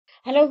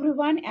Hello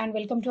everyone and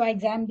welcome to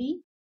Exam B.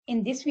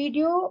 In this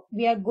video,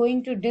 we are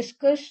going to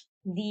discuss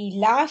the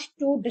last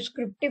two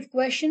descriptive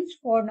questions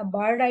for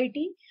NABARD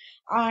IT,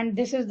 and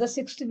this is the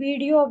sixth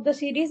video of the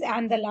series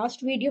and the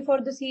last video for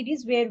the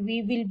series where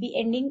we will be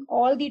ending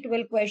all the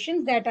 12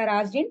 questions that are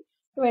asked in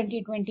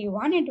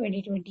 2021 and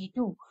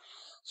 2022.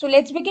 So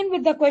let's begin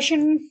with the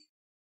question,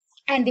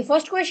 and the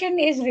first question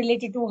is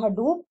related to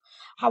Hadoop.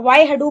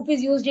 Why Hadoop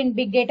is used in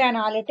big data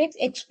analytics?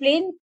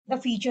 Explain the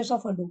features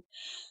of Hadoop.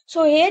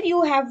 So here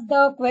you have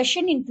the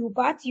question in two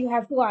parts. You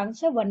have to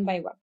answer one by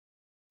one.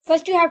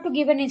 First, you have to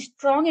give a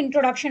strong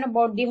introduction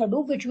about the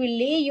Hadoop, which will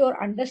lay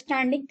your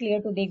understanding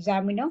clear to the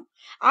examiner.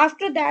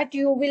 After that,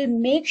 you will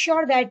make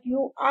sure that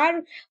you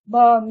are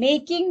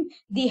making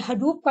the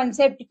Hadoop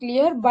concept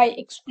clear by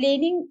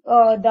explaining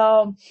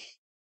the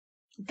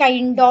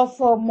kind of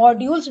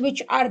modules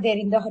which are there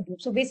in the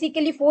Hadoop. So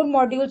basically, four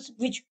modules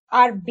which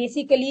are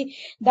basically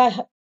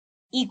the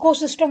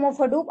ecosystem of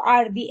Hadoop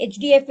are the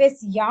HDFS,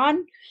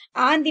 Yarn,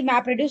 and the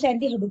MapReduce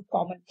and the Hadoop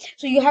Common.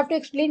 So you have to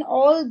explain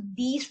all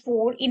these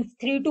four in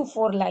 3 to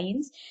 4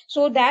 lines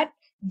so that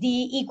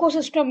the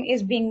ecosystem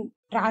is being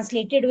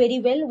translated very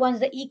well. Once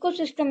the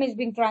ecosystem is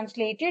being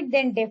translated,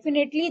 then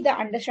definitely the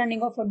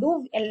understanding of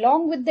Hadoop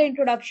along with the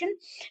introduction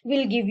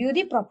will give you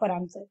the proper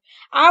answer.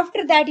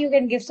 After that, you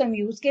can give some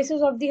use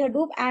cases of the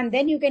Hadoop, and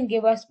then you can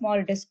give a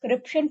small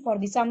description for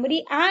the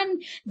summary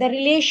and the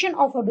relation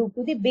of Hadoop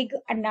to the big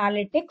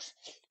analytics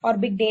or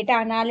big data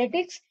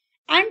analytics.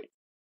 And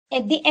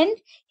at the end,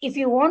 if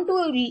you want to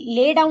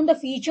lay down the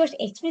features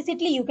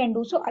explicitly, you can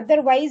do so.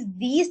 Otherwise,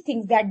 these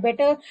things, that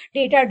better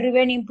data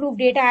driven, improved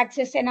data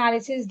access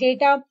analysis,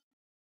 data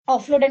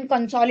offload and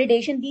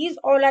consolidation, these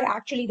all are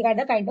actually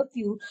the kind of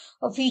few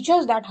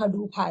features that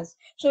Hadoop has.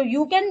 So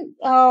you can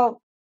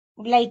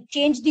like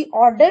change the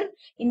order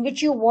in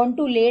which you want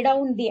to lay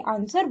down the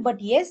answer,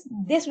 but yes,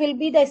 this will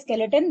be the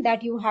skeleton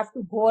that you have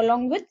to go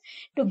along with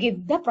to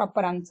give the proper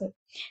answer.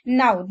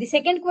 Now the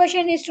second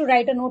question is to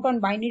write a note on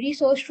binary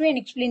source tree and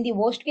explain the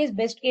worst case,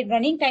 best case,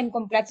 running time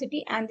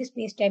complexity and the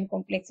space time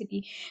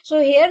complexity.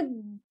 So here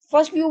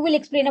first you will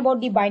explain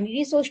about the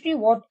binary source tree,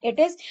 what it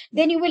is,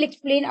 then you will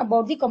explain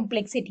about the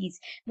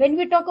complexities. When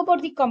we talk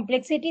about the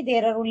complexity,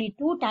 there are only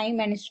two, time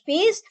and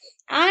space,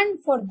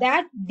 and for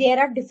that there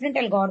are different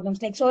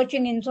algorithms like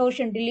searching,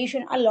 insertion,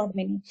 deletion, a lot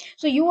many.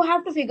 So you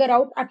have to figure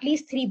out at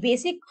least 3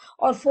 basic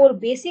or 4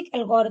 basic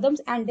algorithms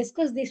and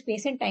discuss the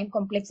space and time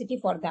complexity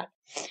for that.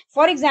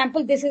 For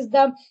example, this is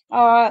the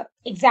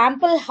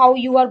example how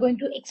you are going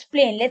to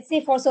explain. Let's say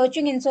for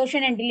searching,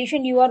 insertion and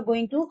deletion, you are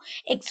going to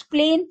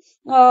explain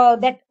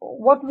that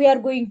what we are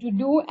going to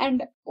do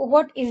and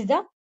what is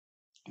the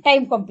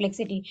time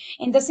complexity.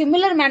 In the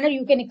similar manner,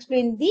 you can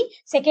explain the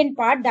second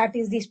part, that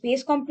is the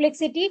space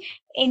complexity,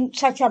 in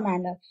such a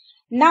manner.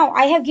 Now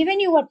I have given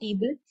you a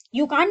table.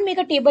 You can't make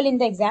a table in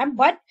the exam,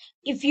 but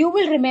if you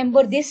will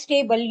remember this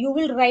table, you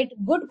will write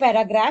good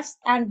paragraphs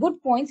and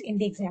good points in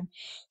the exam.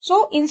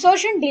 So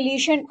insertion,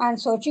 deletion and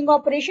searching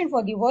operation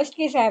for the worst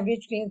case,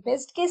 average case,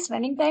 best case,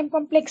 running time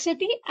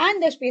complexity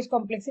and the space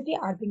complexity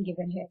are being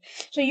given here.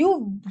 So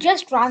you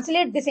just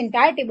translate this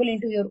entire table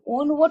into your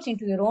own words,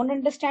 into your own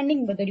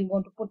understanding, whether you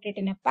want to put it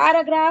in a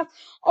paragraph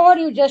or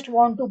you just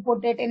want to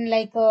put it in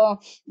like a,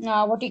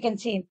 what you can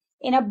say,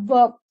 in a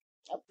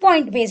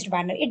point based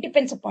manner. It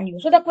depends upon you.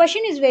 So the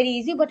question is very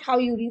easy, but how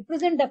you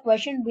represent the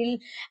question will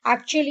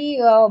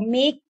actually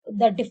make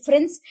the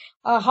difference,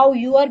 how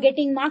you are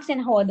getting marks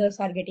and how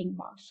others are getting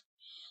marks.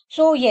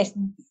 So yes,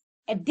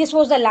 this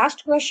was the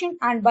last question,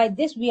 and by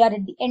this we are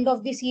at the end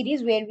of the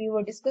series where we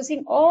were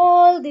discussing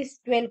all these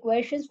 12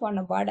 questions for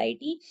NABARD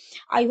IT.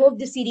 I hope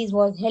this series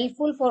was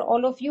helpful for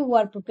all of you who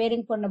are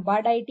preparing for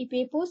NABARD IT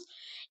papers.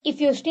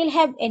 If you still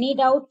have any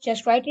doubt,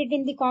 just write it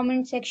in the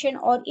comment section,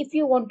 or if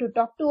you want to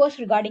talk to us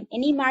regarding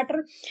any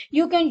matter,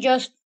 you can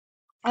just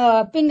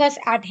ping us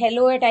at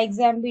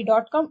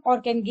hello@examb.com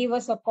or can give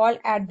us a call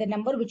at the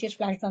number which is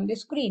flashed on the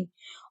screen.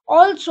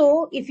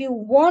 Also, if you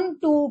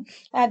want to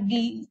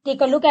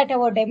take a look at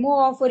our demo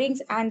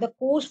offerings and the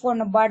course for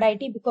NABARD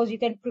IT, because you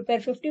can prepare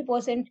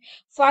 50%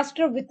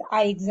 faster with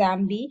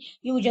iExamB,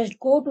 you just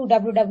go to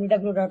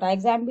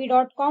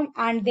www.iexamb.com,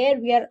 and there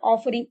we are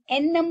offering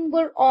n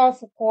number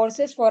of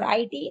courses for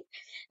IT.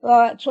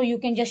 So you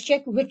can just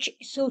check which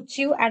suits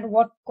you and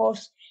what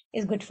course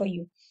is good for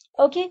you.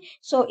 Okay,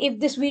 so if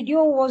this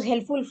video was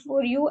helpful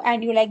for you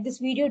and you like this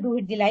video, do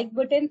hit the like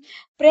button,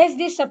 press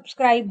the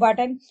subscribe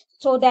button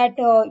so that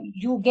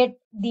you get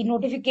the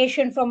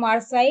notification from our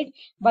side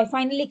by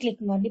finally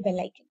clicking on the bell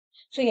icon.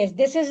 So yes,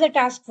 this is the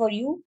task for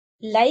you: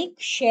 like,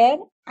 share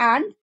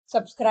and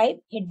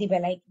subscribe, hit the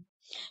bell icon.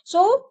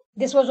 So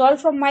this was all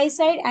from my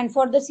side and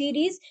for the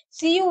series.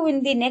 See you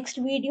in the next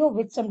video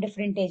with some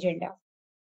different agenda.